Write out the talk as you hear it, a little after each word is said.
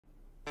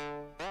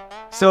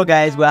So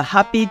guys, we're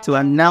happy to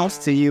announce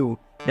to you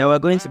that we're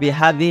going to be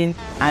having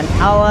an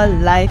hour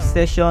live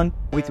session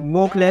with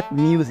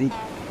Moclefmusic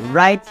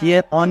right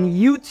here on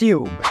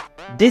YouTube.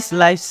 This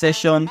live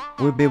session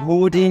will be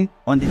holding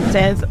on the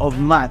 10th of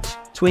March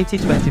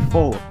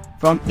 2024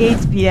 from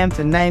 8 p.m.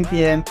 to 9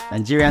 p.m.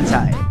 Nigerian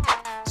time.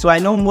 So I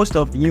know most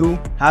of you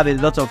have a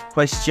lot of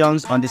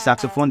questions on the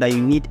saxophone that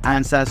you need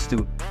answers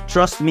to.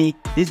 Trust me,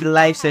 this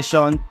live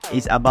session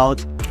is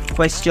about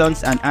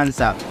questions and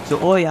answers. So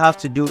all you have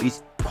to do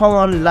is come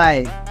on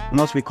live.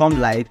 Once we come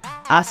live,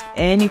 ask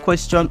any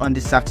question on the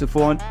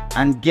saxophone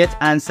and get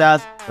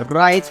answers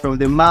right from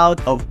the mouth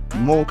of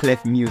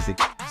Moclefmusic.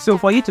 So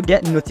for you to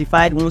get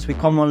notified once we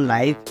come on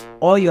live,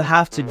 all you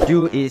have to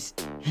do is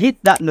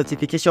hit that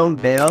notification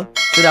bell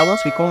so that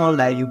once we come on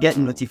live, you get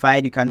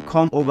notified. You can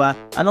come over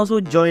and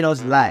also join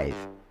us live.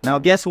 Now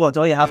guess what?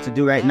 All you have to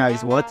do right now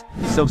is what?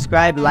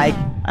 Subscribe, like,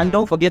 and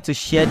don't forget to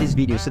share this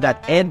video so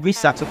that every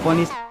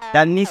saxophonist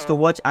that needs to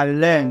watch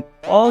and learn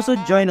also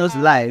join us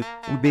live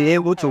will be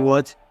able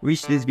to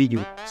reach this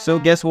video. So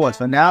guess what?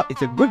 For now,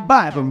 it's a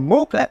goodbye from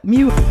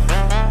Moclefmusic.